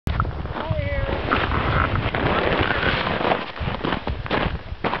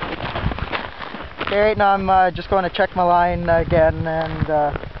Okay, right now I'm just going to check my line again and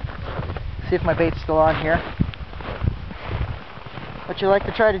see if my bait's still on here. What you like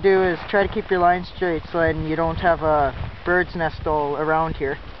to try to do is try to keep your line straight so then you don't have a bird's nest all around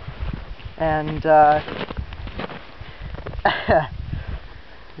here. And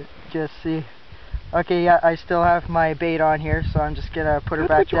just see. Okay, yeah, I still have my bait on here, so I'm just gonna put her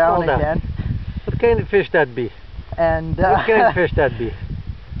back down again. What kind of fish that be? And what kind of fish that be?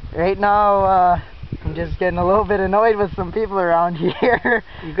 Right now, I'm just getting a little bit annoyed with some people around here.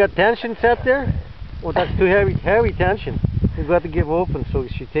 You got tension set there? Oh, that's too heavy tension. You got to give open so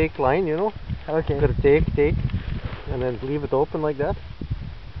she take line, you know. Okay. Got to take, and then leave it open like that.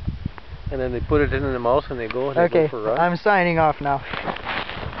 And then they put it in the mouth and they go. They okay. go for a run. I'm signing off now.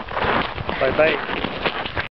 Bye bye.